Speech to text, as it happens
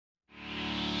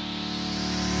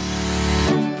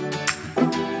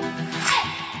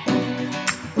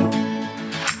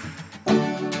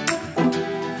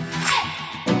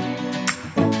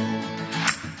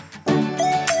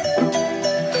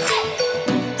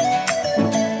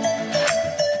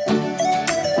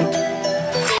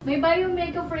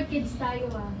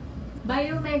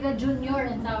BiOmega Jr.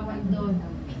 ang tawag doon.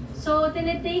 So,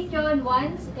 tinitake yun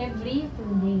once every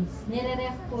 2 days.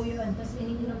 Nire-ref po yun, tapos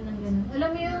iniinom ng ganun. Alam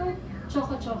mo yung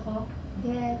choco-choco?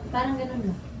 Yes. Parang ganun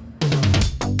lang.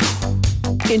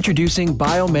 Introducing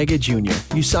BiOmega Jr.,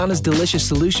 USANA's delicious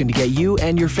solution to get you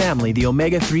and your family the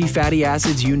omega-3 fatty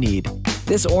acids you need.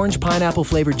 This orange pineapple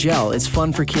flavored gel is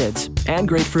fun for kids and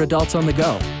great for adults on the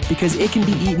go because it can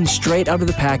be eaten straight out of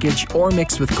the package or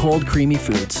mixed with cold, creamy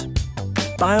foods.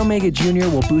 BiOmega Jr.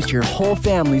 will boost your whole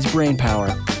family's brain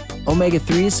power.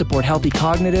 Omega-3s support healthy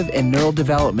cognitive and neural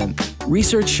development.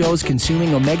 Research shows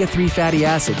consuming omega-3 fatty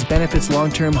acids benefits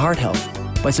long-term heart health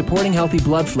by supporting healthy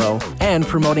blood flow and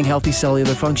promoting healthy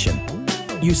cellular function.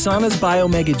 USANA's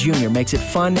BiOmega Jr. makes it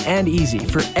fun and easy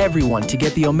for everyone to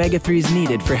get the omega-3s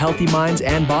needed for healthy minds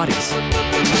and bodies.